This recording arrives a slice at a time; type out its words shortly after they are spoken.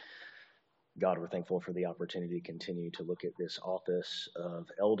God, we're thankful for the opportunity to continue to look at this office of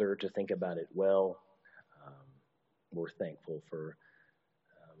elder, to think about it well. We're thankful for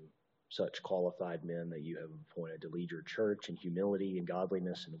such qualified men that you have appointed to lead your church in humility and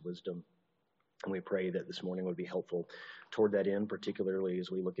godliness and wisdom. And we pray that this morning would be helpful toward that end, particularly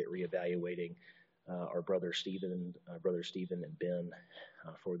as we look at reevaluating our brother Stephen and Ben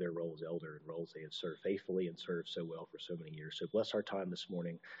for their role as elder and roles they have served faithfully and served so well for so many years. So bless our time this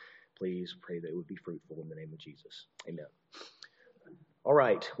morning. Please pray that it would be fruitful in the name of Jesus. Amen. All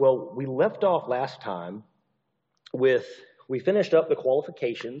right. Well, we left off last time we finished up the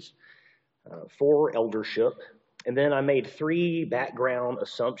qualifications for eldership, and then I made 3 background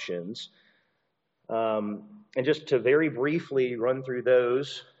assumptions. And just to very briefly run through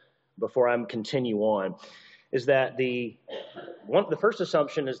those before I continue on, is that the first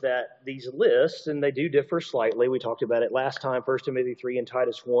assumption is that these lists, and they do differ slightly. We talked about it last time, 1 Timothy 3 and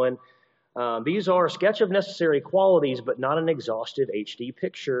Titus 1. These are a sketch of necessary qualities, but not an exhaustive HD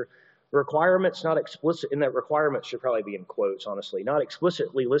picture. Requirements not explicit, and that requirements should probably be in quotes, honestly, not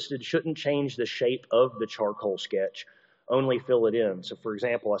explicitly listed, shouldn't change the shape of the charcoal sketch, only fill it in. So, for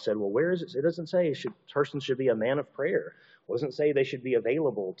example, I said, well, where is it? It doesn't say person should be a man of prayer. It doesn't say they should be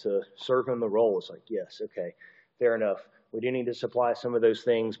available to serve in the role. It's like, yes, okay, fair enough. We do need to supply some of those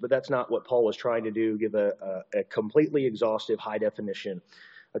things, but that's not what Paul is trying to do, give a completely exhaustive, high-definition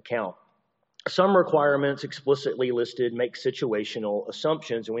account. Some requirements explicitly listed make situational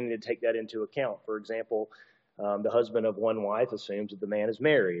assumptions, and we need to take that into account. For example, the husband of one wife assumes that the man is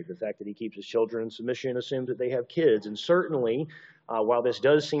married. The fact that he keeps his children in submission assumes that they have kids. And certainly, while this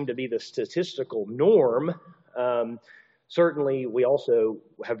does seem to be the statistical norm, certainly we also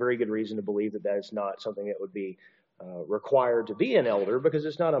have very good reason to believe that that is not something that would be required to be an elder, because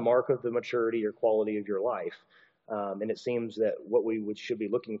it's not a mark of the maturity or quality of your life. And it seems that what we should be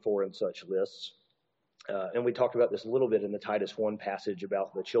looking for in such lists, and we talked about this a little bit in the Titus 1 passage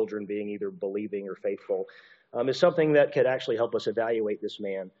about the children being either believing or faithful, is something that could actually help us evaluate this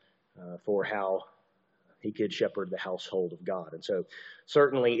man for how he could shepherd the household of God. And so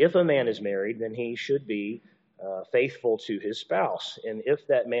certainly if a man is married, then he should be faithful to his spouse. And if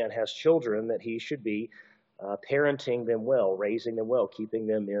that man has children, that he should be parenting them well, raising them well, keeping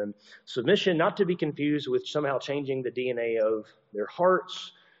them in submission, not to be confused with somehow changing the DNA of their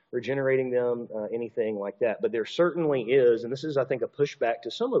hearts, regenerating them, anything like that. But there certainly is, and this is, I think, a pushback to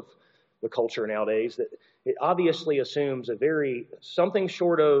some of the culture nowadays, that it obviously assumes something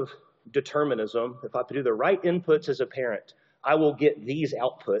short of determinism. If I do the right inputs as a parent, I will get these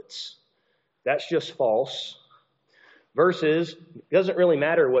outputs. That's just false. Versus, it doesn't really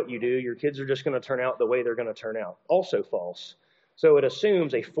matter what you do, your kids are just going to turn out the way they're going to turn out. Also false. So it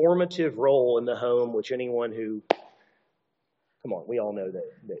assumes a formative role in the home, which anyone who, come on, we all know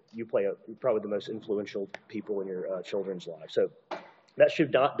that you play probably the most influential people in your children's lives. So that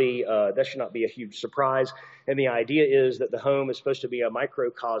should not be a huge surprise. And the idea is that the home is supposed to be a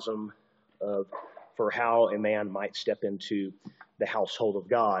microcosm for how a man might step into the household of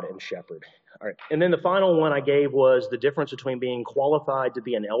God and shepherd. All right. And then the final one I gave was the difference between being qualified to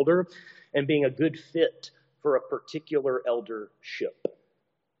be an elder and being a good fit for a particular eldership.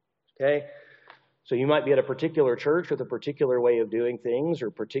 Okay? So you might be at a particular church with a particular way of doing things or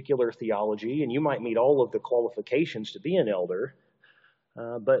particular theology, and you might meet all of the qualifications to be an elder,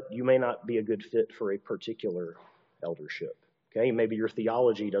 but you may not be a good fit for a particular eldership. Okay? Maybe your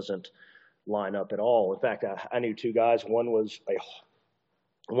theology doesn't line up at all. In fact, I knew 2 guys. One was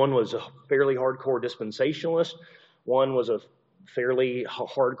a fairly hardcore dispensationalist. One was a fairly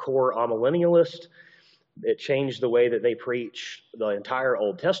hardcore amillennialist. It changed the way that they preach the entire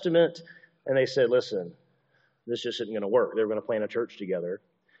Old Testament. And they said, listen, this just isn't going to work. They were going to plant a church together.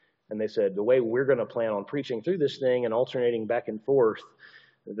 And they said, the way we're going to plan on preaching through this thing and alternating back and forth,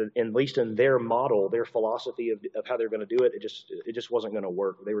 at least in their model, their philosophy of how they're going to do it, it just wasn't going to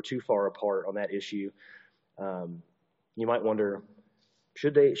work. They were too far apart on that issue. You might wonder,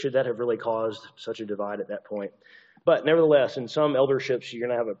 should that have really caused such a divide at that point? But nevertheless, in some elderships, you're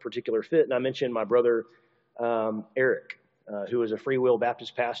going to have a particular fit. And I mentioned my brother Eric, who is a Free Will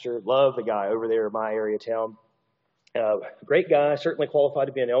Baptist pastor. Love the guy over there in my area of town. Great guy, certainly qualified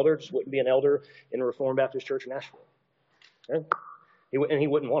to be an elder. Just wouldn't be an elder in a Reformed Baptist church in Nashville. Okay? He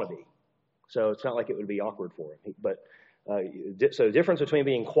wouldn't want to be. So it's not like it would be awkward for him. So the difference between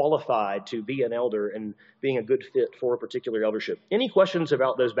being qualified to be an elder and being a good fit for a particular eldership. Any questions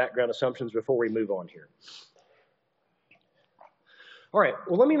about those background assumptions before we move on here? All right,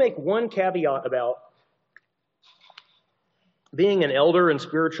 well, let me make one caveat about being an elder and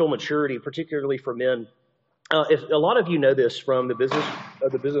spiritual maturity, particularly for men. If a lot of you know this from the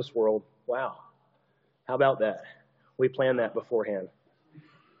business world, wow, how about that? We planned that beforehand.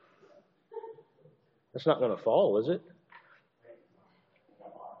 That's not going to fall, is it?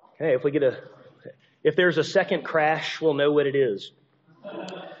 Okay, if there's a second crash, we'll know what it is.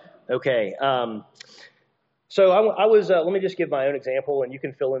 Okay, so I was. Let me just give my own example, and you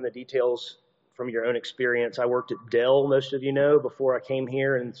can fill in the details from your own experience. I worked at Dell, most of you know, before I came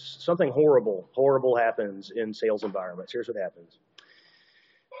here, and something horrible happens in sales environments. Here's what happens.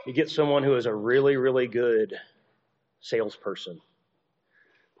 You get someone who is a really, really good salesperson,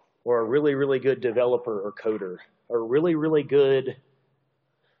 or a really, really good developer or coder, or really, really good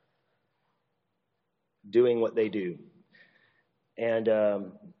doing what they do. And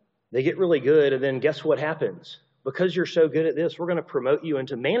they get really good, and then guess what happens? Because you're so good at this, we're going to promote you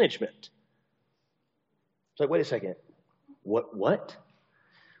into management. It's like, wait a second, what?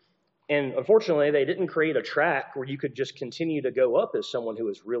 And unfortunately, they didn't create a track where you could just continue to go up as someone who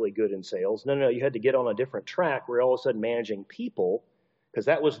is really good in sales. No, you had to get on a different track where all of a sudden managing people, because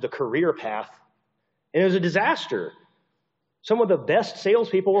that was the career path. And it was a disaster. Some of the best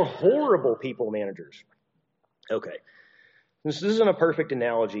salespeople were horrible people managers. Okay, this isn't a perfect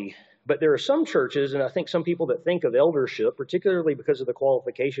analogy, but there are some churches, and I think some people that think of eldership, particularly because of the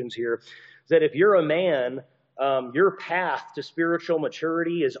qualifications here, that if you're a man, your path to spiritual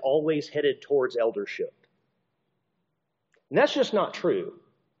maturity is always headed towards eldership. And that's just not true.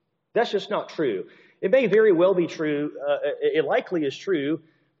 That's just not true. It may very well be true, it likely is true,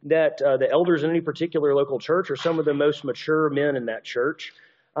 that the elders in any particular local church are some of the most mature men in that church.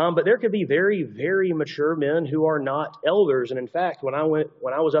 But there could be very, very mature men who are not elders. And in fact, when I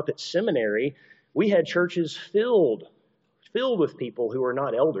was up at seminary, we had churches filled with people who were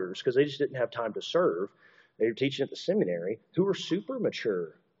not elders because they just didn't have time to serve. They were teaching at the seminary who were super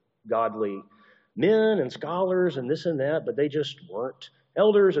mature, godly men and scholars and this and that, but they just weren't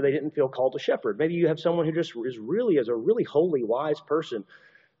elders, or they didn't feel called to shepherd. Maybe you have someone who just is a really holy, wise person.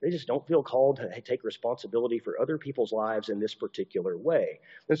 They just don't feel called to take responsibility for other people's lives in this particular way.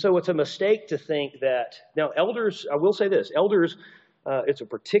 And so it's a mistake to think that, now elders, I will say this, elders, it's a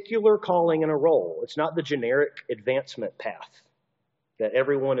particular calling and a role. It's not the generic advancement path that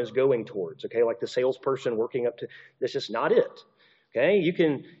everyone is going towards, okay? Like the salesperson working up to, that's just not it, okay? You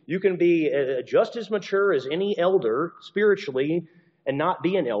can be just as mature as any elder spiritually and not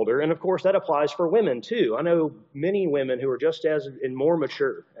be an elder. And of course, that applies for women too. I know many women who are just as and more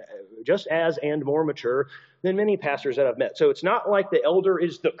mature than many pastors that I've met. So it's not like the elder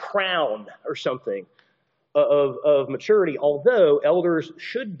is the crown or something of maturity, although elders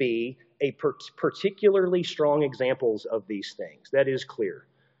should be a particularly strong examples of these things. That is clear.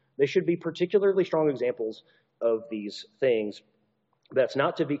 They should be particularly strong examples of these things. That's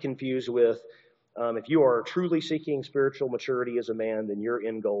not to be confused with if you are truly seeking spiritual maturity as a man, then your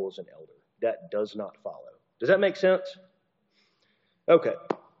end goal is an elder. That does not follow. Does that make sense? Okay.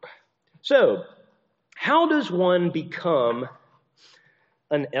 So, how does one become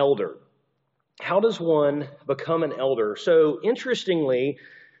an elder? How does one become an elder? So, interestingly,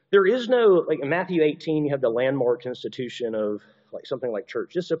 there is no, like in Matthew 18, you have the landmark institution of like something like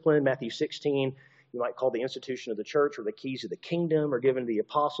church discipline. Matthew 16, you might call the institution of the church, or the keys of the kingdom are given to the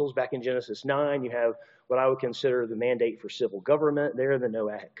apostles. Back in Genesis 9, you have what I would consider the mandate for civil government there, the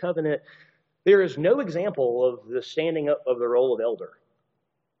Noahic covenant. There is no example of the standing up of the role of elder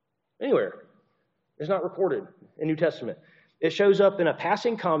anywhere. It's not recorded in New Testament. It shows up in a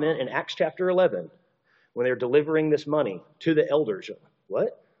passing comment in Acts chapter 11 when they're delivering this money to the elders. What?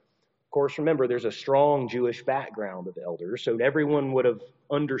 Of course, remember, there's a strong Jewish background of elders, so everyone would have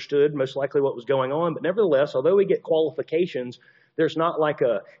understood most likely what was going on. But nevertheless, although we get qualifications, there's not like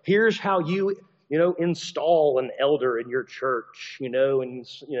a, here's how you install an elder in your church, and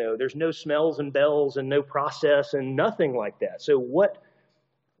there's no smells and bells and no process and nothing like that. So what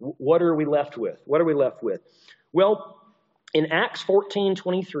are we left with? What are we left with? Well, in Acts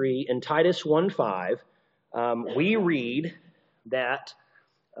 14:23 and Titus 1:5, we read that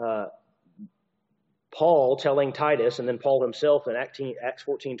Paul telling Titus, and then Paul himself in Acts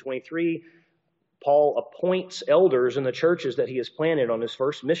 14:23, Paul appoints elders in the churches that he has planted on his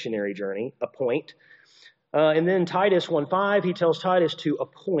first missionary journey, and then Titus 1:5, he tells Titus to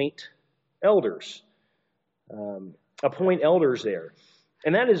appoint elders. Appoint elders there.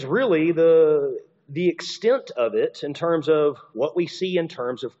 And that is really the extent of it in terms of what we see in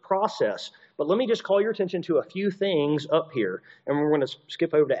terms of process. But let me just call your attention to a few things up here. And we're going to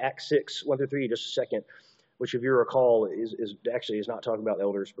skip over to Acts 6, 1-3 in just a second, which if you recall is not talking about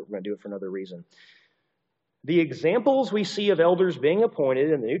elders, but we're going to do it for another reason. The examples we see of elders being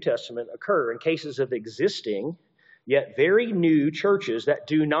appointed in the New Testament occur in cases of existing, yet very new churches that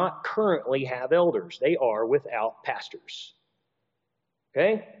do not currently have elders. They are without pastors.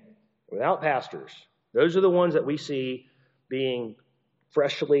 Okay? Without pastors. Those are the ones that we see being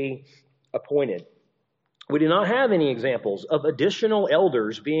freshly appointed. We do not have any examples of additional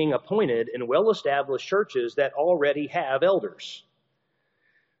elders being appointed in well-established churches that already have elders.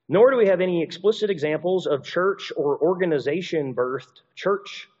 Nor do we have any explicit examples of church or organization-birthed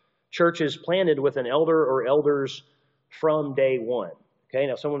churches planted with an elder or elders from day one. Okay,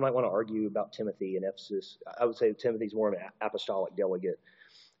 now someone might want to argue about Timothy in Ephesus. I would say Timothy's more of an apostolic delegate,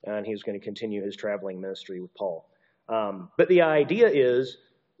 and he's going to continue his traveling ministry with Paul. But the idea is,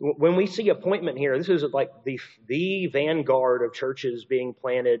 when we see appointment here, this is like the vanguard of churches being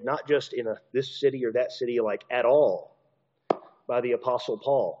planted, not just in this city or that city, like at all, by the Apostle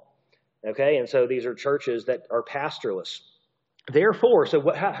Paul. Okay, and so these are churches that are pastorless. Therefore, so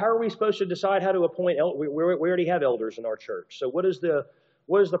how are we supposed to decide how to appoint elders? We already have elders in our church. So what is the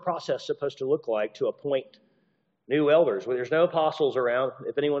process supposed to look like to appoint new elders? Well, there's no apostles around.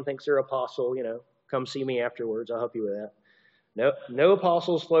 If anyone thinks they're apostle, come see me afterwards. I'll help you with that. No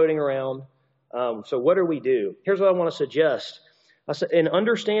apostles floating around. So what do we do? Here's what I want to suggest. In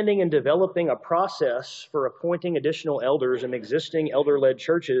understanding and developing a process for appointing additional elders in existing elder-led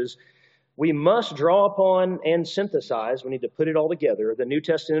churches, we must draw upon and synthesize, we need to put it all together, the New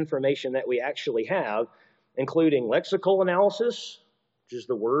Testament information that we actually have, including lexical analysis, which is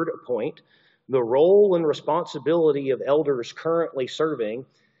the word appoint, the role and responsibility of elders currently serving,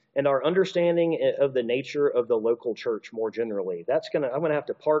 and our understanding of the nature of the local church more generally. I'm going to have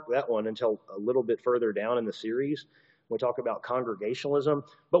to park that one until a little bit further down in the series. We talk about congregationalism,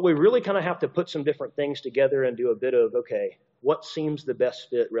 but we really kind of have to put some different things together and do a bit of, okay, what seems the best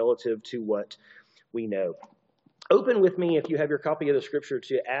fit relative to what we know? Open with me, if you have your copy of the scripture,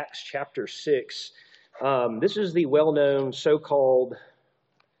 to Acts chapter 6. This is the well-known so-called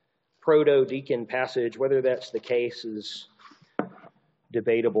proto-deacon passage. Whether that's the case is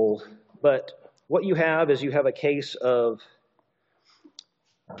debatable, but what you have is you have a case of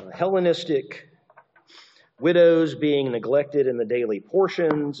Hellenistic widows being neglected in the daily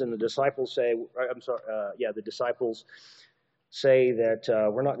portions, and the disciples say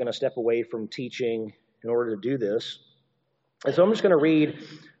that we're not going to step away from teaching in order to do this. And so I'm just going to read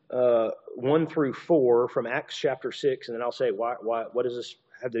 1 through 4 from Acts chapter 6, and then I'll say what does this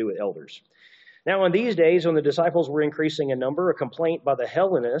have to do with elders? Now, in these days, when the disciples were increasing in number, a complaint by the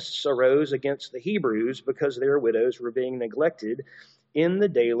Hellenists arose against the Hebrews because their widows were being neglected in the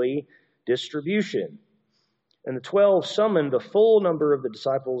daily distribution. And the 12 summoned the full number of the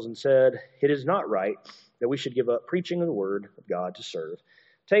disciples and said, "It is not right that we should give up preaching the word of God to serve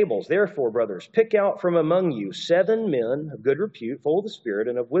tables. Therefore, brothers, pick out from among you 7 men of good repute, full of the Spirit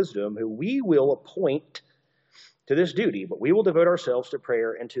and of wisdom, who we will appoint to this duty, but we will devote ourselves to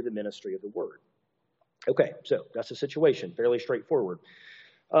prayer and to the ministry of the word." Okay, so that's the situation, fairly straightforward.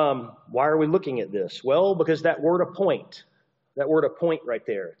 Why are we looking at this? Well, because that word appoint right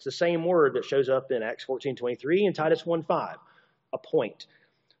there, it's the same word that shows up in Acts 14:23 and Titus 1:5, appoint.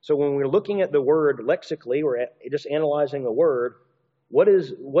 So when we're looking at the word lexically, we're just analyzing the word, what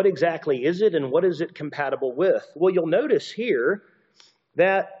exactly is it and what is it compatible with? Well, you'll notice here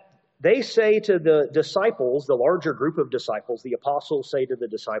that they say to the disciples, the larger group of disciples, the apostles say to the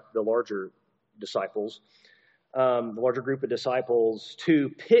larger group of disciples, to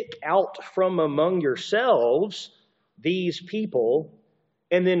pick out from among yourselves these people,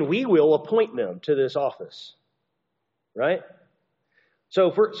 and then we will appoint them to this office. Right? So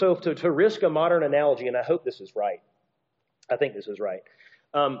to risk a modern analogy, and I hope this is right, I think this is right.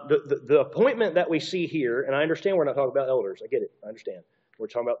 The appointment that we see here, and I understand we're not talking about elders. I get it. I understand. We're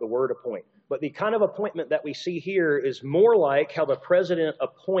talking about the word appoint. But the kind of appointment that we see here is more like how the president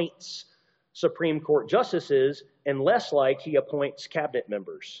appoints Supreme Court justices and less like he appoints cabinet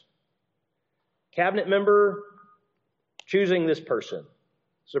members. Cabinet member choosing this person.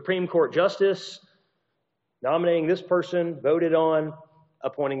 Supreme Court justice nominating this person, voted on,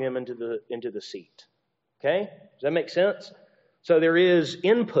 appointing them into the seat. Okay? Does that make sense? So there is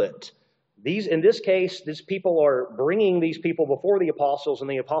input. In this case, these people are bringing these people before the apostles, and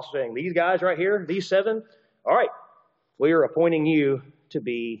the apostles saying, these guys right here, these 7, all right, we are appointing you to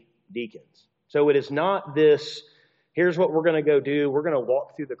be deacons. So it is not this, here's what we're going to go do. We're going to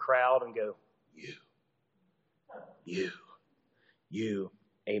walk through the crowd and go, you,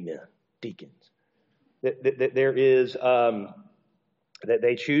 amen, deacons. There is, that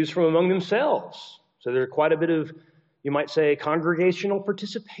they choose from among themselves. So there's quite a bit of, you might say, congregational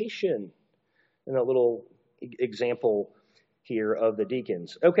participation in that little example here of the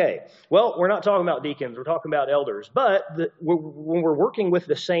deacons. Okay, well, we're not talking about deacons, we're talking about elders. But when we're working with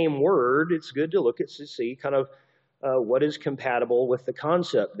the same word, it's good to look at to see kind of what is compatible with the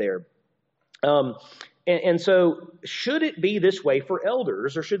concept there. And so should it be this way for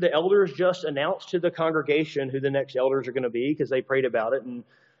elders, or should the elders just announce to the congregation who the next elders are going to be because they prayed about it and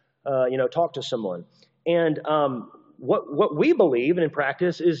talked to someone? And what we believe and in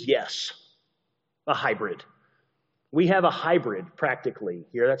practice is yes, a hybrid. We have a hybrid practically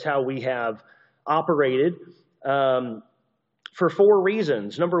here. That's how we have operated for 4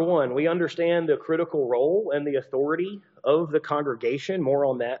 reasons. Number 1, we understand the critical role and the authority of the congregation. More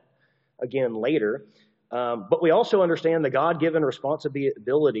on that again later. But we also understand the God-given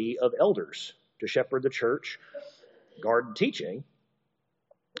responsibility of elders to shepherd the church, guard teaching.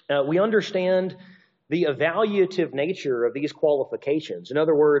 We understand the evaluative nature of these qualifications. In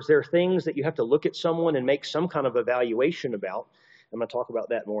other words, there are things that you have to look at someone and make some kind of evaluation about. I'm going to talk about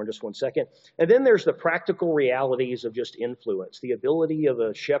that more in just one second. And then there's the practical realities of just influence, the ability of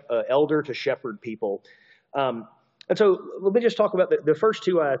an elder to shepherd people. And so let me just talk about the first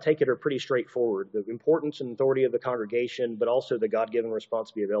 2, I take it, are pretty straightforward. The importance and authority of the congregation, but also the God-given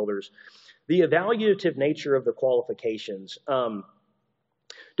responsibility of elders. The evaluative nature of the qualifications.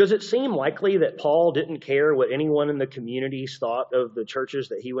 Does it seem likely that Paul didn't care what anyone in the communities thought of the churches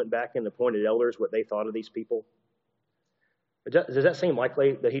that he went back and appointed elders, what they thought of these people? Does that seem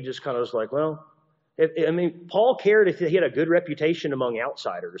likely that he just kind of was like, well, Paul cared if he had a good reputation among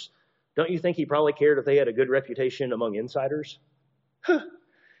outsiders. Don't you think he probably cared if they had a good reputation among insiders?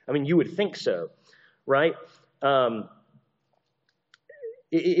 You would think so, right?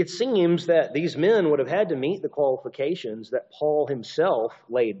 It seems that these men would have had to meet the qualifications that Paul himself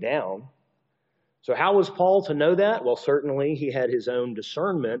laid down. So how was Paul to know that? Well, certainly he had his own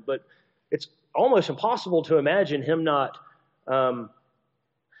discernment, but it's almost impossible to imagine him not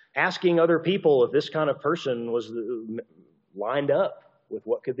asking other people if this kind of person was lined up with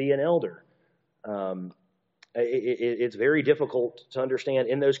what could be an elder. It's very difficult to understand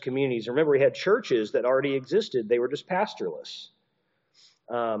in those communities. Remember, we had churches that already existed. They were just pastorless.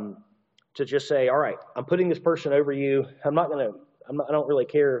 To just say, all right, I'm putting this person over you. I don't really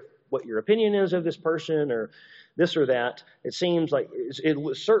care what your opinion is of this person or this or that. It seems like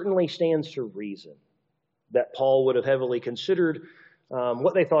it certainly stands to reason that Paul would have heavily considered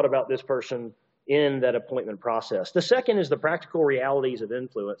what they thought about this person in that appointment process. The second is the practical realities of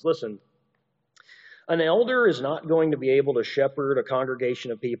influence. Listen, an elder is not going to be able to shepherd a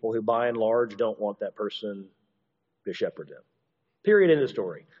congregation of people who by and large don't want that person to shepherd them. Period, end of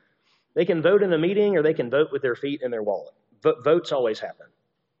story. They can vote in the meeting or they can vote with their feet in their wallet. Votes always happen.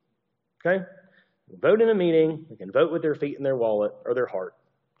 Okay? Vote in a meeting, they can vote with their feet in their wallet or their heart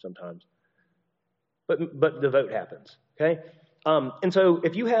sometimes. But the vote happens. Okay? And so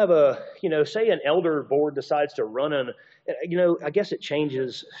if you have say an elder board decides to run I guess it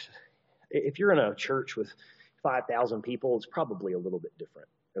changes. If you're in a church with 5,000 people, it's probably a little bit different.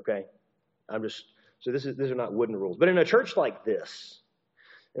 Okay? So these are not wooden rules. But in a church like this,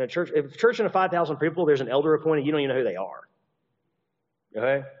 if a church in a 5,000 people, there's an elder appointed, you don't even know who they are.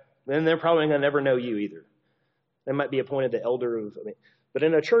 Okay? Then they're probably going to never know you either. They might be appointed the elder but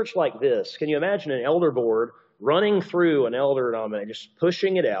in a church like this, can you imagine an elder board running through an elder nominee, just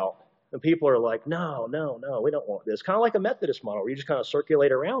pushing it out, and people are like, no, we don't want this. Kind of like a Methodist model where you just kind of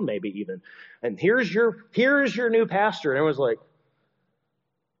circulate around maybe even. And here's your new pastor. And everyone's like,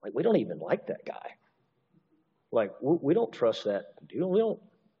 we don't even like that guy. Like, we don't trust that dude. We don't,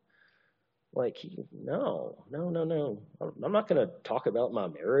 no. I'm not going to talk about my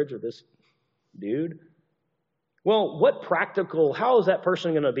marriage with this dude. Well, how is that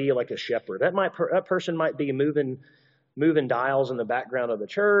person going to be like a shepherd? That person might be moving dials in the background of the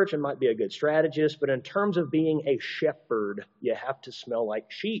church and might be a good strategist, but in terms of being a shepherd, you have to smell like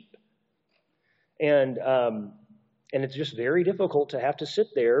sheep. And it's just very difficult to have to sit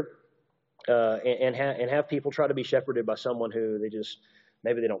there and have people try to be shepherded by someone who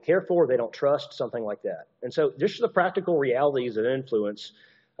maybe they don't care for, they don't trust, something like that. And so just the practical realities of influence.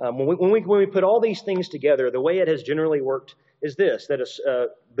 When we put all these things together, the way it has generally worked is this, that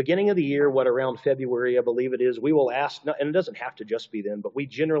beginning of the year, around February, I believe it is, we will ask, and it doesn't have to just be then, but we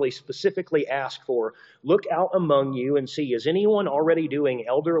generally specifically ask for, look out among you and see, is anyone already doing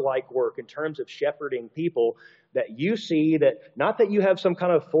elder-like work in terms of shepherding people that you see that, not that you have some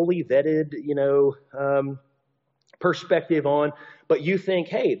kind of fully vetted, perspective on, but you think,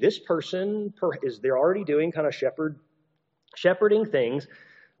 hey, this person, they're already doing kind of shepherding things.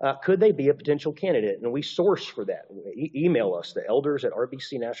 Could they be a potential candidate? And we source for that. Email us, the elders at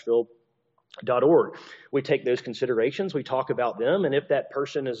RBC Nashville We take those considerations, we talk about them, and if that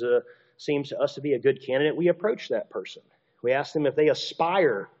person seems to us to be a good candidate, we approach that person. We ask them if they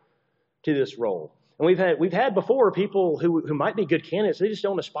aspire to this role. And we've had before people who might be good candidates, they just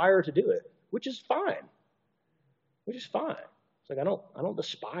don't aspire to do it, which is fine. It's like I don't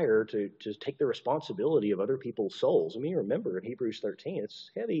aspire to take the responsibility of other people's souls. I mean, remember in Hebrews 13,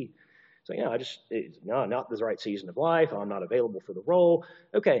 it's heavy. So not the right season of life. I'm not available for the role.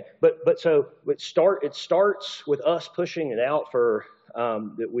 Okay, but so it starts with us pushing it out for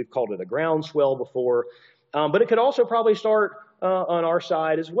that we've called it a groundswell before, but it could also probably start on our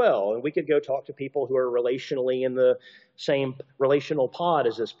side as well, and we could go talk to people who are relationally in the same relational pod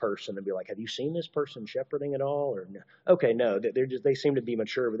as this person and be like, have you seen this person shepherding at all? Or no? Okay, no, they seem to be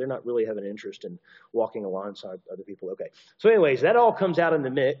mature, but they're not really having an interest in walking alongside other people. Okay, so anyways, that all comes out in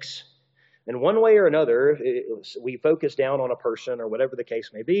the mix. And one way or another, we focus down on a person or whatever the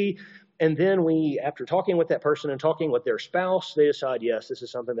case may be. And then after talking with that person and talking with their spouse, they decide, yes, this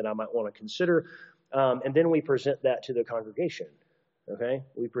is something that I might want to consider. And then we present that to the congregation. Okay?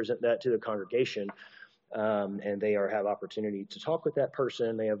 We present that to the congregation. And they have opportunity to talk with that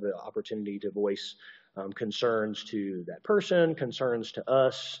person. They have the opportunity to voice concerns to that person, concerns to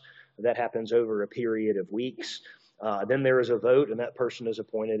us. That happens over a period of weeks. Then there is a vote, and that person is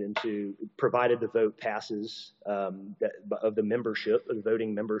appointed provided the vote passes of the membership, of the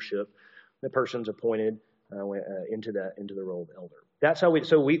voting membership, the person's appointed into the role of elder. That's how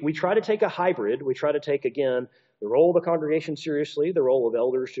we try to take a hybrid. We try to take, again, the role of the congregation seriously, the role of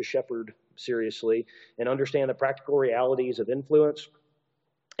elders to shepherd seriously, and understand the practical realities of influence,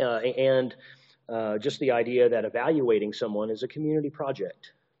 and just the idea that evaluating someone is a community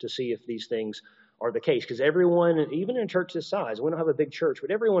project to see if these things are the case. Because everyone, even in a church this size, we don't have a big church, but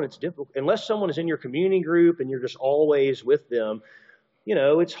everyone, it's difficult. Unless someone is in your community group and you're just always with them,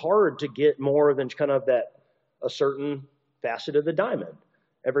 it's hard to get more than kind of a certain facet of the diamond.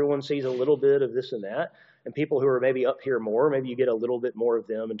 Everyone sees a little bit of this and that. And people who are maybe up here more, maybe you get a little bit more of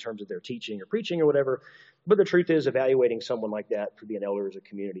them in terms of their teaching or preaching or whatever. But the truth is, evaluating someone like that to be an elder is a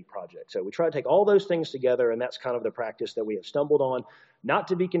community project. So we try to take all those things together, and that's kind of the practice that we have stumbled on, not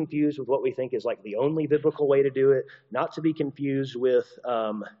to be confused with what we think is like the only biblical way to do it, not to be confused with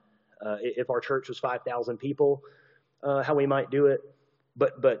if our church was 5,000 people, how we might do it.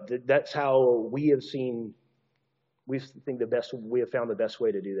 But that's how we have found the best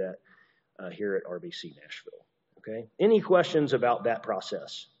way to do that here at RBC Nashville. Okay. Any questions about that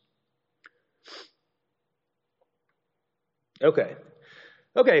process? Okay.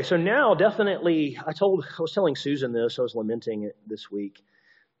 So now definitely, I was telling Susan this, I was lamenting it this week.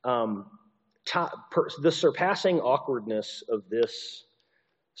 The surpassing awkwardness of this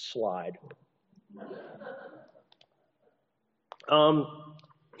slide.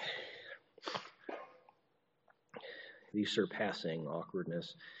 The surpassing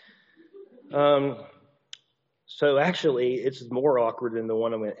awkwardness. So actually, it's more awkward than the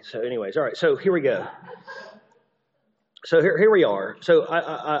one I'm going to. So anyways, all right, so here we go. So here we are. So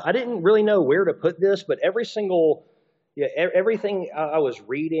I didn't really know where to put this, but everything I was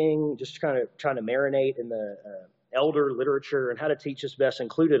reading, just kind of trying to marinate in the elder literature and how to teach this best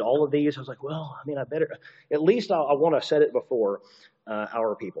included all of these. I was like, well, I mean, I better, at least I want to set it before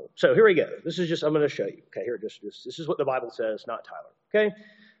our people. So here we go. This is just, I'm going to show you. Okay, here, this is what the Bible says, not Tyler. Okay,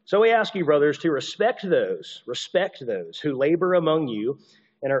 so we ask you, brothers, to respect those who labor among you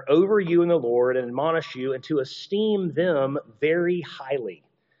and are over you in the Lord and admonish you, and to esteem them very highly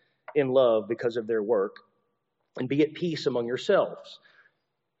in love because of their work, and be at peace among yourselves.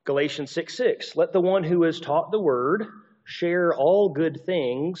 Galatians 6:6, let the one who is taught the word share all good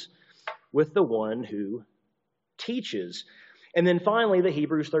things with the one who teaches. And then finally, the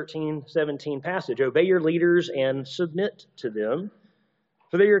Hebrews 13:17 passage, obey your leaders and submit to them,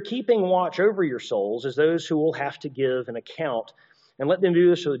 for they are keeping watch over your souls as those who will have to give an account. And let them do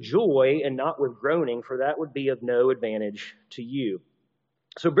this with joy and not with groaning, for that would be of no advantage to you.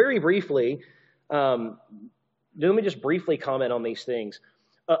 So very briefly, let me just briefly comment on these things.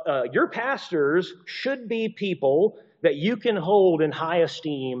 Your pastors should be people that you can hold in high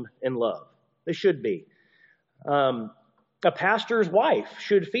esteem and love. They should be. A pastor's wife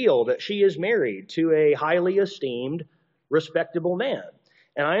should feel that she is married to a highly esteemed, respectable man.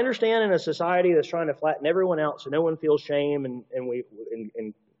 And I understand in a society that's trying to flatten everyone out so no one feels shame and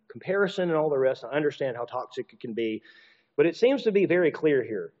in comparison and all the rest, I understand how toxic it can be. But it seems to be very clear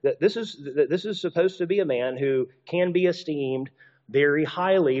here that this is supposed to be a man who can be esteemed very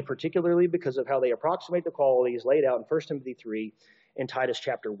highly, particularly because of how they approximate the qualities laid out in 1 Timothy 3 and Titus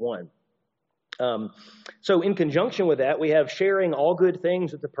chapter 1. So in conjunction with that, we have sharing all good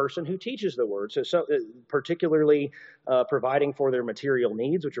things with the person who teaches the word. So particularly providing for their material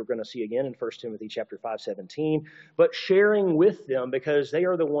needs, which we're going to see again in 1 Timothy chapter 5:17, but sharing with them because they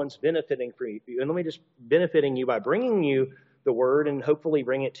are the ones benefiting from you. And let me just benefiting you by bringing you the word and hopefully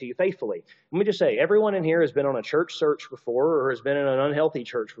bring it to you faithfully. Let me just say, everyone in here has been on a church search before or has been in an unhealthy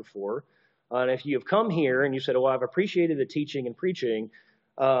church before. And if you have come here and you said, well, I've appreciated the teaching and preaching,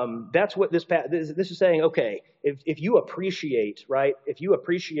 that's what this is saying. Okay, if you appreciate, right? If you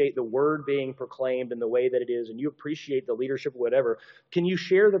appreciate the word being proclaimed in the way that it is, and you appreciate the leadership, whatever, can you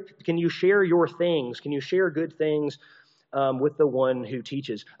share your things? Can you share good things with the one who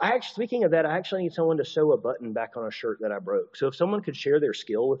teaches? Speaking of that, I actually need someone to sew a button back on a shirt that I broke. So if someone could share their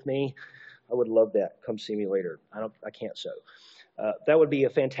skill with me, I would love that. Come see me later. I can't sew. That would be a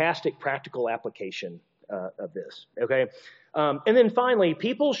fantastic practical application of this. Okay. And then finally,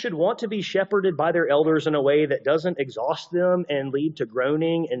 people should want to be shepherded by their elders in a way that doesn't exhaust them and lead to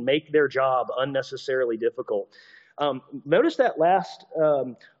groaning and make their job unnecessarily difficult. Notice that last,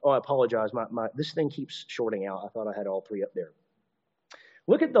 I apologize, this thing keeps shorting out. I thought I had all three up there.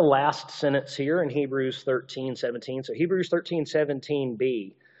 Look at the last sentence here in Hebrews 13:17. So Hebrews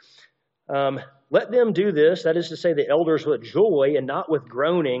 13:17b. Let them do this, that is to say the elders with joy and not with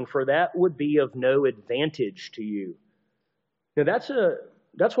groaning, for that would be of no advantage to you. Now that's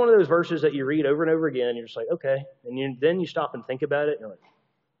one of those verses that you read over and over again, and you're just like, okay. And then you stop and think about it, and you're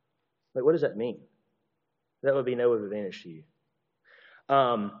like, what does that mean? That would be no advantage to you.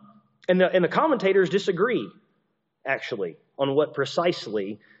 And the commentators disagree, actually, on what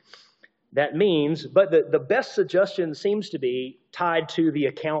precisely that means, but the best suggestion seems to be tied to the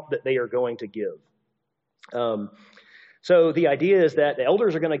account that they are going to give. So the idea is that the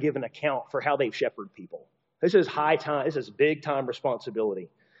elders are going to give an account for how they've shepherded people. This is high time. This is big time responsibility.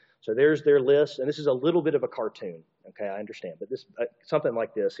 So there's their list, and this is a little bit of a cartoon. Okay, I understand, but this something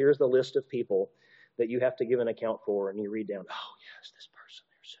like this. Here's the list of people that you have to give an account for, and you read down. Oh yes, this person,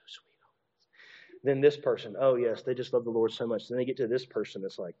 they're so sweet. Then this person. Oh yes, they just love the Lord so much. Then they get to this person.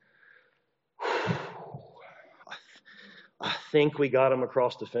 It's like, I think we got them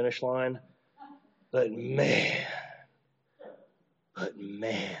across the finish line, but man.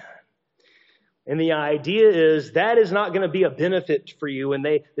 And the idea is that is not going to be a benefit for you, and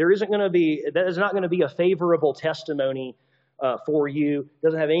that is not going to be a favorable testimony for you. It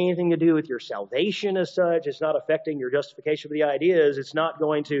doesn't have anything to do with your salvation as such. It's not affecting your justification. But the idea is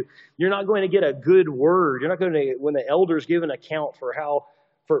you're not going to get a good word. You're not going to, when the elders give an account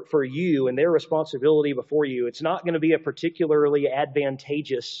for you and their responsibility before you, it's not going to be a particularly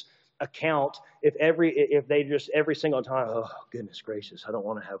advantageous account if they just every single time, oh goodness gracious, I don't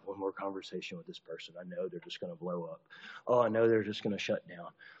want to have one more conversation with this person. I know they're just going to blow up. Oh, I know they're just going to shut down.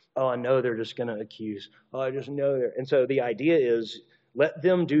 Oh, I know they're just going to accuse. Oh, I just know they're. And so the idea is let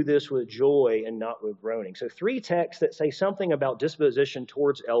them do this with joy and not with groaning. So 3 texts that say something about disposition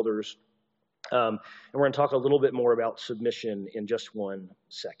towards elders. And we're going to talk a little bit more about submission in just 1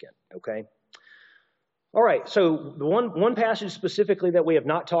 second. Okay. All right, so the one passage specifically that we have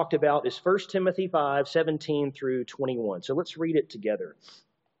not talked about is 1 Timothy 5:17 through 21. So let's read it together.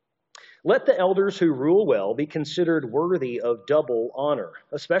 Let the elders who rule well be considered worthy of double honor,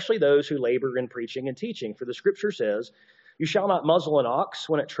 especially those who labor in preaching and teaching. For the scripture says, you shall not muzzle an ox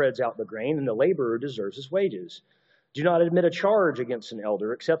when it treads out the grain, and the laborer deserves his wages. Do not admit a charge against an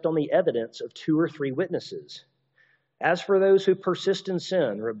elder except on the evidence of 2 or 3 witnesses. As for those who persist in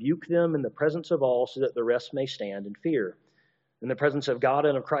sin, rebuke them in the presence of all so that the rest may stand in fear. In the presence of God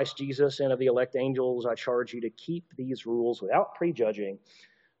and of Christ Jesus and of the elect angels, I charge you to keep these rules without prejudging,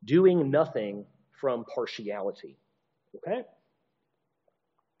 doing nothing from partiality. Okay?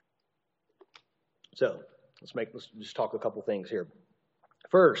 So, let's just talk a couple things here.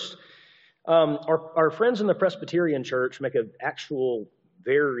 First, our friends in the Presbyterian Church make an actual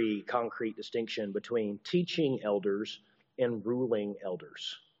very concrete distinction between teaching elders and ruling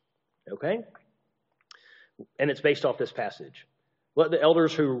elders. Okay? And it's based off this passage. Let the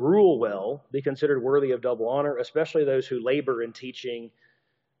elders who rule well be considered worthy of double honor, especially those who labor in teaching,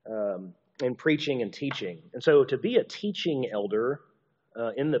 in preaching and teaching. And so to be a teaching elder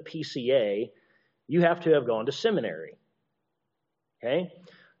in the PCA, you have to have gone to seminary. Okay?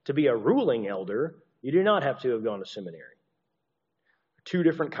 To be a ruling elder, you do not have to have gone to seminary. Two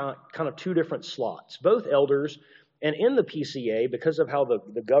different slots. Both elders, and in the PCA, because of how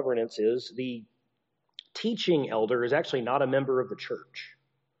the governance is, the teaching elder is actually not a member of the church,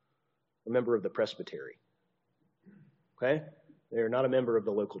 a member of the presbytery. Okay? They're not a member of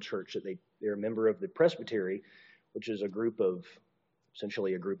the local church. They're a member of the presbytery, which is a group of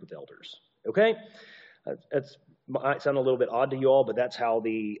essentially a group of elders. Okay? That might sound a little bit odd to you all, but that's how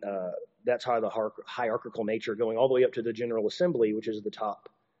the hierarchical nature going all the way up to the General Assembly, which is the top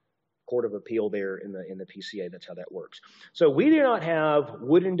court of appeal there in the PCA. That's how that works. So we do not have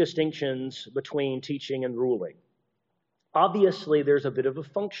wooden distinctions between teaching and ruling. Obviously, there's a bit of a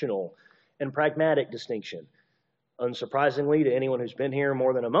functional and pragmatic distinction. Unsurprisingly, to anyone who's been here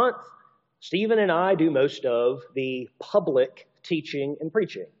more than a month, Stephen and I do most of the public teaching and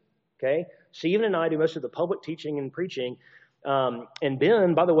preaching. Okay? Stephen and I do most of the public teaching and preaching. And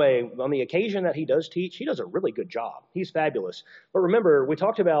Ben, by the way, on the occasion that he does teach, he does a really good job. He's fabulous. But remember, we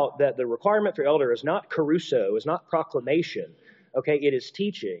talked about that the requirement for elder is not caruso, is not proclamation. Okay? It is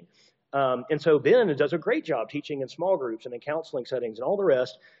teaching. And so Ben does a great job teaching in small groups and in counseling settings and all the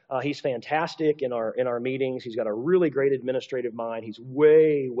rest. He's fantastic in our meetings. He's got a really great administrative mind. He's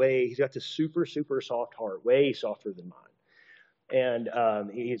he's got this super, super soft heart, way softer than mine. And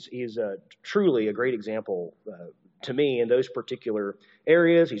he's truly a great example to me in those particular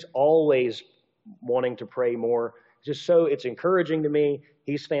areas. He's always wanting to pray more. It's encouraging to me.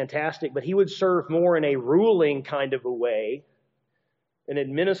 He's fantastic, but he would serve more in a ruling kind of a way, an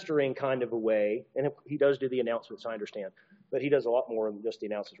administering kind of a way. And he does do the announcements, I understand, but he does a lot more than just the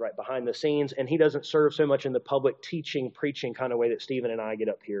announcements right behind the scenes. And he doesn't serve so much in the public teaching, preaching kind of way that Stephen and I get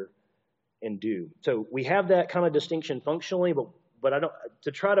up here and do. So we have that kind of distinction functionally, but I don't,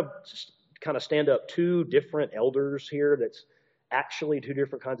 to try to kind of stand up two different elders here, that's actually two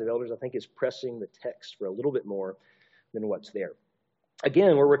different kinds of elders, I think is pressing the text for a little bit more than what's there.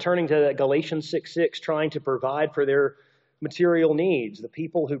 Again, we're returning to that Galatians 6:6, trying to provide for their material needs. The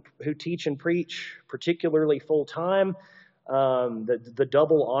people who teach and preach, particularly full-time, the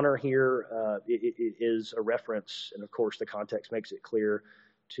double honor here is a reference, and of course the context makes it clear,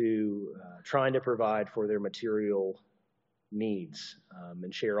 to trying to provide for their material needs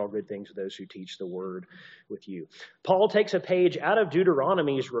and share all good things with those who teach the word with you. Paul takes a page out of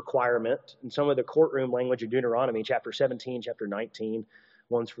Deuteronomy's requirement and some of the courtroom language of Deuteronomy, chapter 17, chapter 19.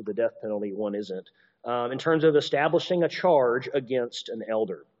 One's for the death penalty, one isn't. In terms of establishing a charge against an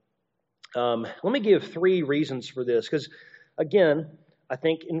elder. Let me give 3 reasons for this, because again, I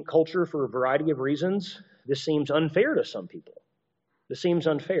think in culture, for a variety of reasons, this seems unfair to some people. This seems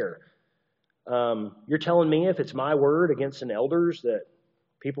unfair. You're telling me if it's my word against an elder's that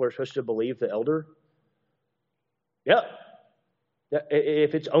people are supposed to believe the elder? Yeah.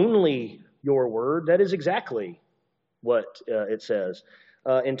 If it's only your word, that is exactly what it says.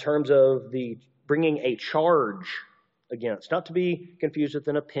 In terms of the bringing a charge against, not to be confused with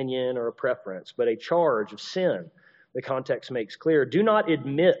an opinion or a preference, but a charge of sin. The context makes clear. Do not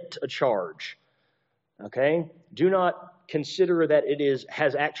admit a charge. Okay? Do not consider that it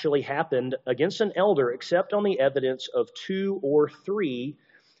has actually happened against an elder except on the evidence of 2 or 3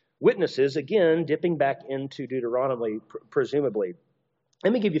 witnesses, again, dipping back into Deuteronomy, presumably.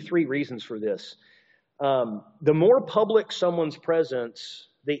 Let me give you 3 reasons for this. The more public someone's presence,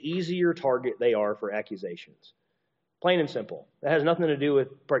 the easier target they are for accusations. Plain and simple. That has nothing to do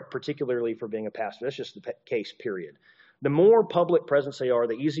with particularly for being a pastor. That's just the case, period. The more public presence they are,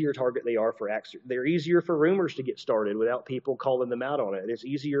 the easier target they are for accusations. They're easier for rumors to get started without people calling them out on it. It's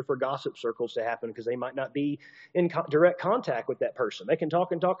easier for gossip circles to happen because they might not be in direct contact with that person. They can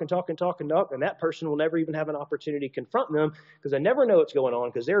talk and talk and talk and talk and talk, and that person will never even have an opportunity to confront them because they never know what's going on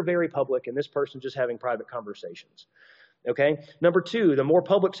because they're very public and this person's just having private conversations. Okay? Number 2, the more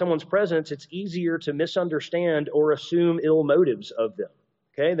public someone's presence, it's easier to misunderstand or assume ill motives of them.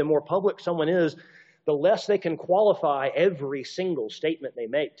 Okay? The more public someone is, the less they can qualify every single statement they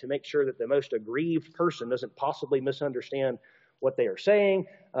make to make sure that the most aggrieved person doesn't possibly misunderstand what they are saying.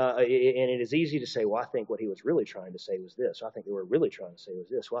 And it is easy to say, well, I think what he was really trying to say was this. I think they were really trying to say was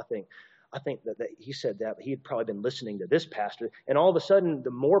this. Well, I think that he said that, but he had probably been listening to this pastor. And all of a sudden, the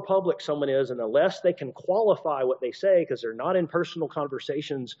more public someone is and the less they can qualify what they say because they're not in personal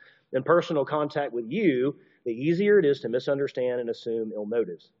conversations and personal contact with you, the easier it is to misunderstand and assume ill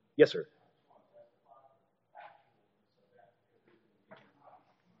motives. Yes, sir.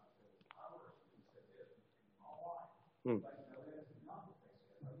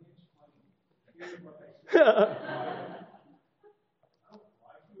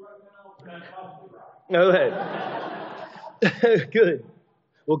 Okay. Good.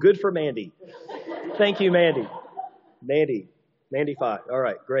 Well, good for Mandy. Thank you, Mandy. Mandy 5. All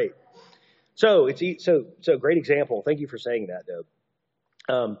right, great. So great example. Thank you for saying that,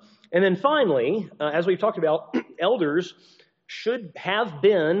 though. And then finally, as we've talked about, elders should have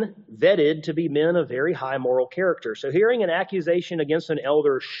been vetted to be men of very high moral character. So hearing an accusation against an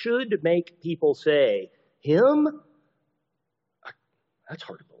elder should make people say, him? That's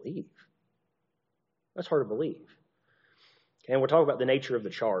hard to believe. That's hard to believe. And we're talking about the nature of the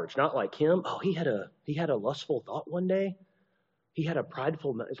charge, not like him. Oh, he had a lustful thought one day. He had a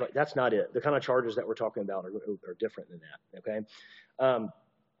prideful. It's like that's not it. The kind of charges that we're talking about are different than that. Okay,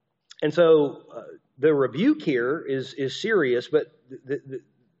 and so the rebuke here is serious, but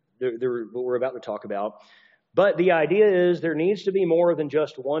what we're about to talk about. But the idea is there needs to be more than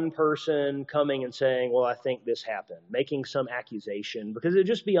just one person coming and saying, "Well, I think this happened," making some accusation, because it'd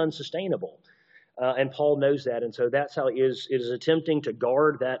just be unsustainable. And Paul knows that, and so that's how it is attempting to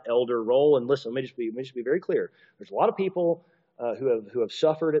guard that elder role. And listen, let me just be very clear. There's a lot of people who have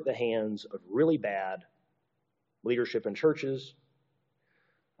suffered at the hands of really bad leadership in churches.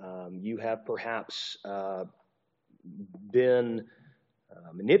 You have perhaps been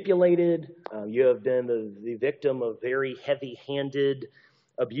manipulated. You have been the victim of very heavy-handed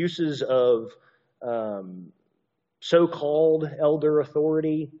abuses of so-called elder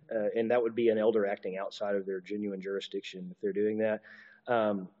authority, and that would be an elder acting outside of their genuine jurisdiction if they're doing that.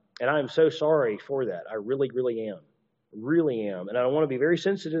 And I'm so sorry for that. I really, really am. Really am. And I want to be very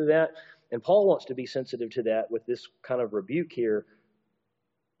sensitive to that. And Paul wants to be sensitive to that with this kind of rebuke here.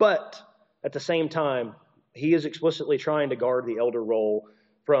 But at the same time, he is explicitly trying to guard the elder role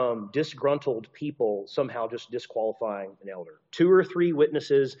from disgruntled people somehow just disqualifying an elder. 2 or 3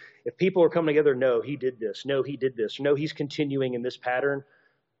 witnesses, if people are coming together, no, he did this, no, he did this, no, he's continuing in this pattern,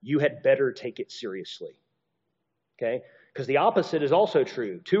 you had better take it seriously. Okay? Because the opposite is also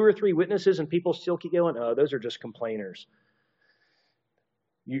true. 2 or 3 witnesses and people still keep going, oh, those are just complainers.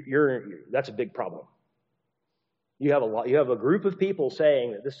 That's a big problem. You have a group of people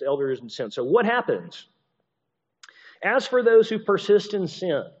saying that this elder is in sin. So what happens? As for those who persist in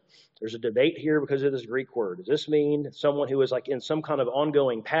sin, there's a debate here because of this Greek word. Does this mean someone who is like in some kind of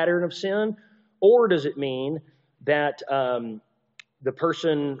ongoing pattern of sin? Or does it mean that the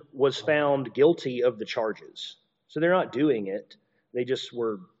person was found guilty of the charges? So they're not doing it. They just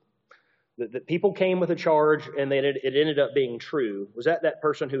were, the people came with a charge and it ended up being true. Was that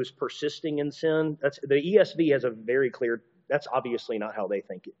person who was persisting in sin? The ESV has a very clear, that's obviously not how they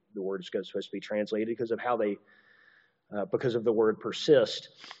think the word is supposed to be translated because of the word persist.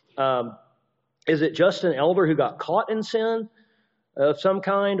 Is it just an elder who got caught in sin of some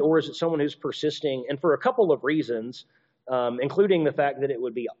kind, or is it someone who's persisting? And for a couple of reasons, including the fact that it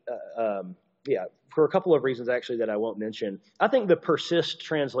would be, for a couple of reasons actually that I won't mention. I think the persist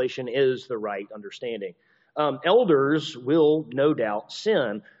translation is the right understanding. Elders will no doubt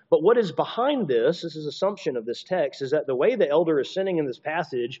sin, but what is behind this is assumption of this text, is that the way the elder is sinning in this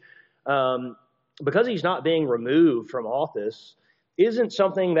passage, because he's not being removed from office, isn't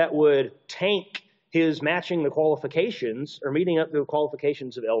something that would tank his matching the qualifications or meeting up the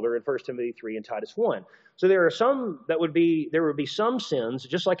qualifications of elder in 1 Timothy 3 and Titus 1. So there would be some sins,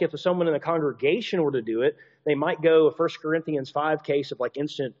 just like if someone in the congregation were to do it, they might go a 1 Corinthians 5 case of like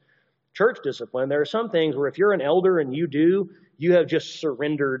instant church discipline. There are some things where if you're an elder and you have just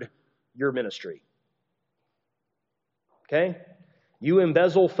surrendered your ministry. Okay? You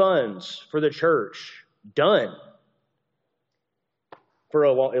embezzle funds for the church. Done.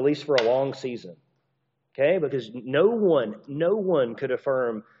 At least for a long season. Okay? Because no one could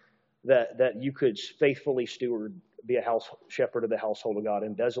affirm that you could faithfully be a house shepherd of the household of God,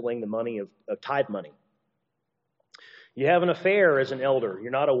 embezzling the money of tithe money. You have an affair as an elder.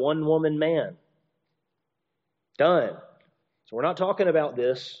 You're not a one-woman man. Done. So we're not talking about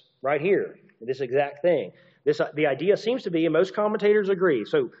this right here, this exact thing. The idea seems to be, and most commentators agree,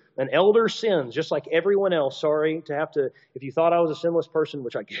 so an elder sins just like everyone else. Sorry to have to, if you thought I was a sinless person,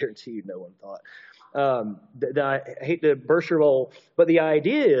 which I guarantee you no one thought. I hate to burst your bubble, but the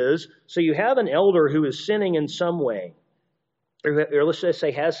idea is, so you have an elder who is sinning in some way, or let's just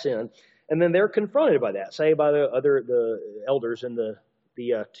say has sinned, and then they're confronted by that, say by the elders in the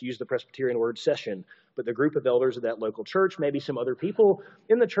to use the Presbyterian word, session, but the group of elders of that local church, maybe some other people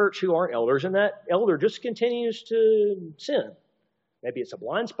in the church who aren't elders, and that elder just continues to sin. Maybe it's a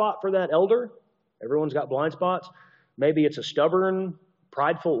blind spot for that elder. Everyone's got blind spots. Maybe it's a stubborn,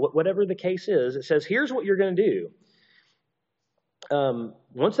 prideful, whatever the case is. It says, here's what you're going to do.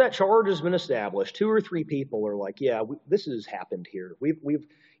 Once that charge has been established, 2 or 3 people are like, yeah, this has happened here.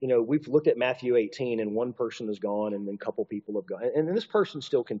 We've looked at Matthew 18 and one person is gone and then a couple people have gone. And this person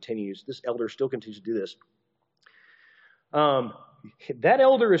still continues, this elder still continues to do this. That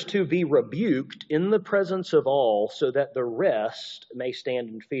elder is to be rebuked in the presence of all so that the rest may stand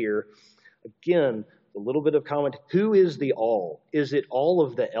in fear. Again, a little bit of comment. Who is the all? Is it all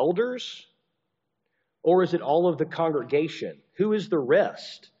of the elders? Or is it all of the congregation? Who is the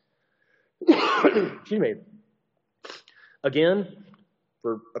rest? Excuse me. Again,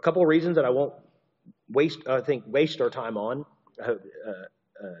 for a couple of reasons that I won't waste our time on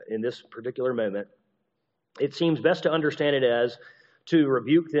in this particular moment. It seems best to understand it as to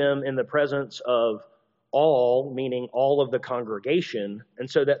rebuke them in the presence of all, meaning all of the congregation, and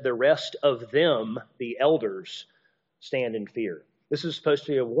so that the rest of them, the elders, stand in fear. This is supposed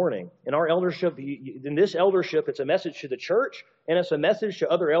to be a warning. In our eldership, in this eldership, it's a message to the church, and it's a message to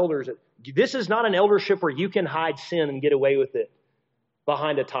other elders. This is not an eldership where you can hide sin and get away with it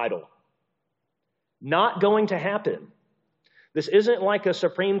behind a title. Not going to happen. This isn't like a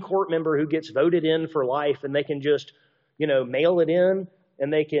Supreme Court member who gets voted in for life and they can just, mail it in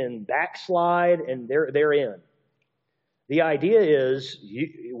and they can backslide and they're in. The idea is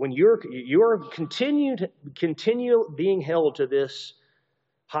when you're continue being held to this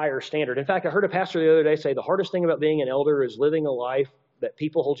higher standard. In fact, I heard a pastor the other day say the hardest thing about being an elder is living a life that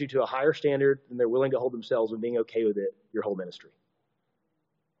people hold you to a higher standard and they're willing to hold themselves and being okay with it your whole ministry.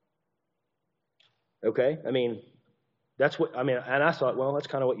 Okay? That's what, and I thought, well, that's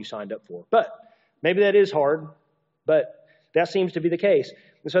kind of what you signed up for. But maybe that is hard, but that seems to be the case.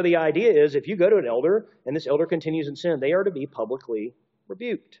 And so the idea is if you go to an elder and this elder continues in sin, they are to be publicly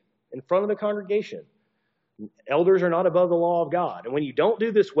rebuked in front of the congregation. Elders are not above the law of God. And when you don't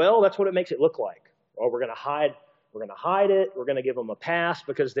do this well, that's what it makes it look like. Oh, we're going to hide it. We're going to give them a pass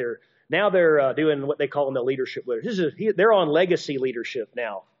because they're doing what they call in the leadership. They're on legacy leadership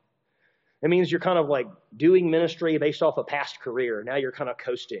now. It means you're kind of like doing ministry based off a past career. Now you're kind of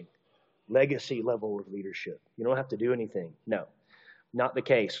coasting. Legacy level of leadership. You don't have to do anything. No, not the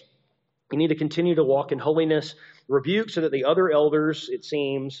case. You need to continue to walk in holiness, rebuke so that the other elders, it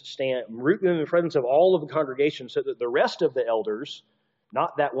seems, root them in the presence of all of the congregation so that the rest of the elders,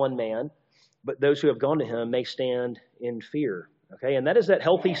 not that one man, but those who have gone to him may stand in fear. Okay, and that is that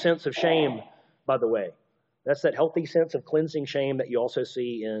healthy sense of shame, by the way. That's that healthy sense of cleansing shame that you also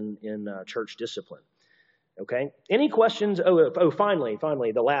see in church discipline. Okay? Any questions?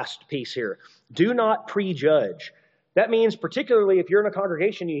 Finally, the last piece here. Do not prejudge. That means particularly if you're in a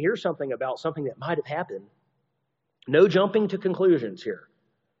congregation, you hear something about something that might have happened. No jumping to conclusions here.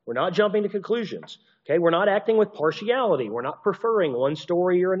 We're not jumping to conclusions. Okay? We're not acting with partiality. We're not preferring one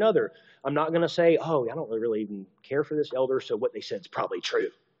story or another. I'm not going to say, I don't really even care for this elder, so what they said is probably true.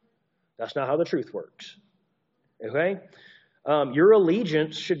 That's not how the truth works. Okay? Your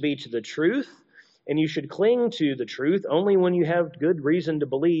allegiance should be to the truth, and you should cling to the truth only when you have good reason to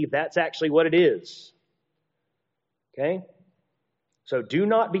believe that's actually what it is. Okay? So do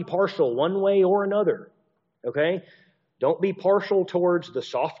not be partial one way or another. Okay? Don't be partial towards the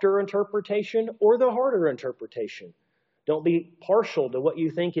softer interpretation or the harder interpretation. Don't be partial to what you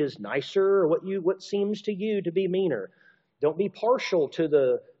think is nicer or what seems to you to be meaner. Don't be partial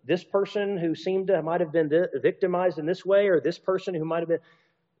to this person who might have been victimized in this way or this person who might have been.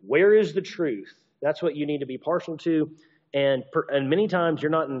 Where is the truth? That's what you need to be partial to. And many times you're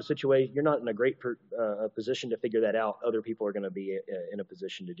not in a great position to figure that out. Other people are going to be in a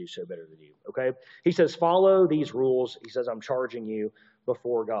position to do so better than you. Okay? He says, follow these rules. He says, I'm charging you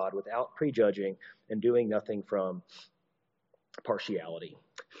before God without prejudging and doing nothing from partiality.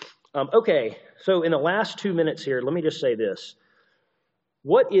 Okay, so in the last 2 minutes here, let me just say this.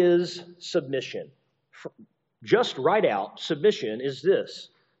 What is submission? Just right out, submission is this: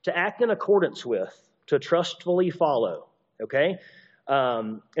 to act in accordance with, to trustfully follow. Okay?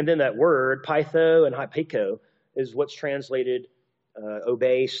 And then that word, pytho and hypiko, is what's translated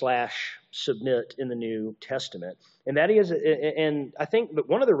obey/submit in the New Testament. And that is, and I think that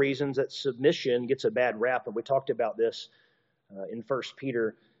one of the reasons that submission gets a bad rap, and we talked about this in 1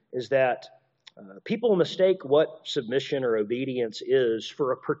 Peter, is that people mistake what submission or obedience is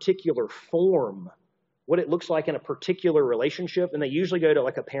for a particular form, what it looks like in a particular relationship, and they usually go to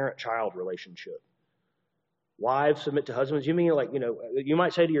like a parent-child relationship. Wives submit to husbands. You mean you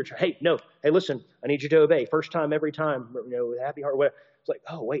might say to your child, hey, listen, I need you to obey. First time, every time, with a happy heart. Whatever. It's like,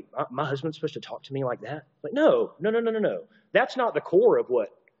 oh, wait, my husband's supposed to talk to me like that? Like, no. That's not the core of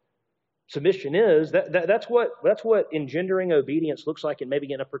what submission is. That's what engendering obedience looks like, and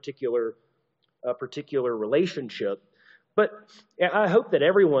maybe in a particular relationship. But I hope that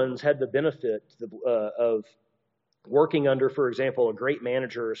everyone's had the benefit of working under, for example, a great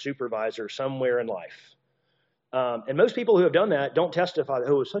manager or supervisor somewhere in life. And most people who have done that don't testify that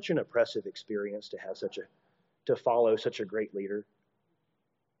it was such an oppressive experience to follow such a great leader.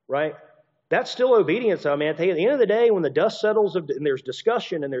 Right? That's still obedience. I mean, at the end of the day, when the dust settles and there's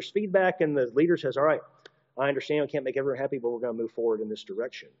discussion and there's feedback and the leader says, all right, I understand we can't make everyone happy, but we're going to move forward in this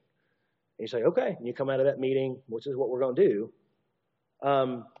direction. And you say, okay. And you come out of that meeting, which is what we're going to do.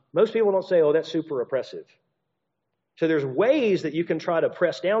 Most people don't say, oh, that's super oppressive. So there's ways that you can try to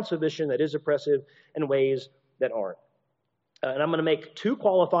press down submission that is oppressive and ways that aren't. And I'm going to make 2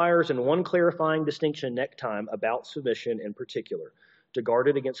 qualifiers and 1 clarifying distinction next time about submission in particular to guard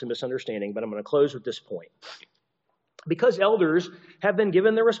it against a misunderstanding, but I'm going to close with this point. Because elders have been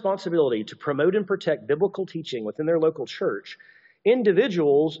given the responsibility to promote and protect biblical teaching within their local church,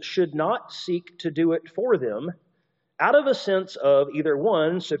 individuals should not seek to do it for them out of a sense of either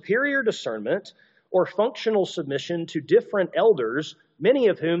 1, superior discernment, or functional submission to different elders, many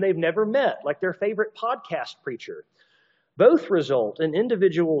of whom they've never met, like their favorite podcast preacher. Both result in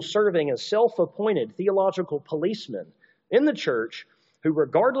individuals serving as self-appointed theological policemen in the church who,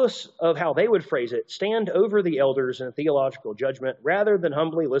 regardless of how they would phrase it, stand over the elders in theological judgment rather than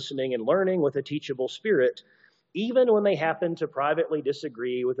humbly listening and learning with a teachable spirit, even when they happen to privately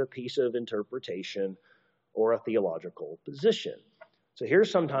disagree with a piece of interpretation or a theological position. So here's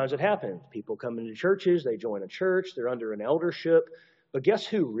sometimes it happens. People come into churches, they join a church, they're under an eldership, but guess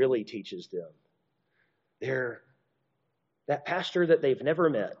who really teaches them? They're that pastor that they've never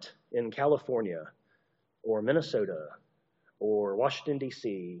met in California or Minnesota or Washington,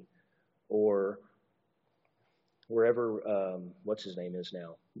 D.C., or wherever, what's his name is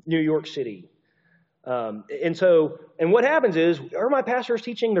now, New York City. And what happens is, are my pastors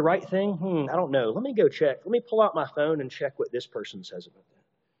teaching the right thing? I don't know. Let me go check. Let me pull out my phone and check what this person says about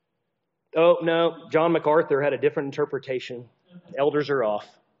that. Oh, no, John MacArthur had a different interpretation. Elders are off.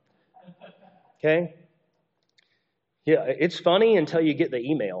 Okay? Yeah, it's funny until you get the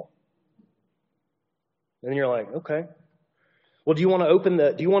email. And then you're like, okay. Well, do you want to open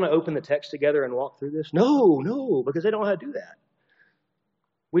the text together and walk through this? No, because they don't know how to do that.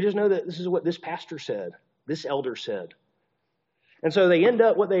 We just know that this is what this pastor said, this elder said. And so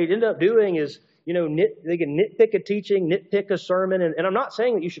what they end up doing is, they can nitpick a teaching, nitpick a sermon. And I'm not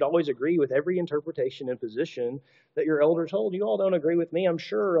saying that you should always agree with every interpretation and position that your elders hold. You all don't agree with me, I'm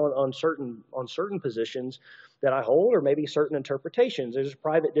sure, on certain positions that I hold, or maybe certain interpretations. There's a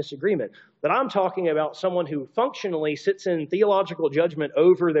private disagreement. But I'm talking about someone who functionally sits in theological judgment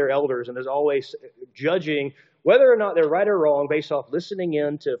over their elders and is always judging whether or not they're right or wrong based off listening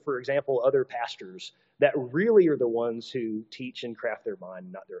in to, for example, other pastors that really are the ones who teach and craft their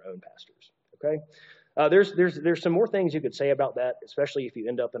mind, not their own pastors. Okay? There's some more things you could say about that, especially if you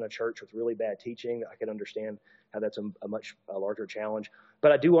end up in a church with really bad teaching. I can understand how that's a much larger challenge.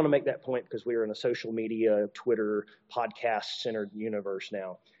 But I do want to make that point because we are in a social media, Twitter, podcast-centered universe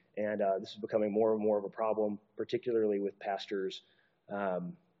now. And this is becoming more and more of a problem, particularly with pastors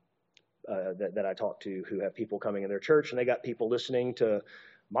that I talk to who have people coming in their church, and they got people listening to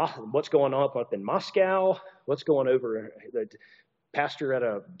what's going on up in Moscow, what's going over the pastor out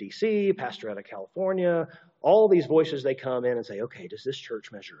of D.C., pastor out of California. All these voices, they come in and say, okay, does this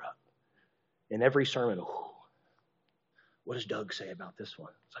church measure up? In every sermon, what does Doug say about this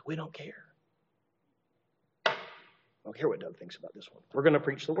one? It's like, we don't care. I don't care what Doug thinks about this one. We're going to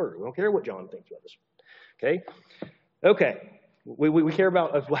preach the word. We don't care what John thinks about this one. Okay. We care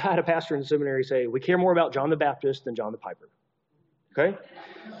about, I had a pastor in the seminary say, we care more about John the Baptist than John the Piper. Okay?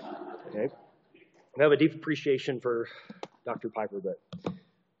 I have a deep appreciation for Dr. Piper, but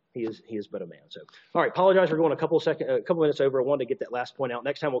he is but a man. So, all right, apologize for going a couple minutes over. I wanted to get that last point out.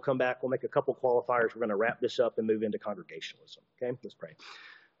 Next time we'll come back, we'll make a couple qualifiers. We're going to wrap this up and move into congregationalism. Okay? Let's pray.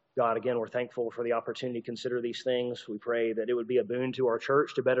 God, again, we're thankful for the opportunity to consider these things. We pray that it would be a boon to our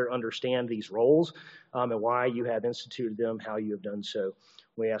church to better understand these roles and why you have instituted them, how you have done so.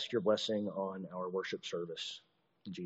 We ask your blessing on our worship service.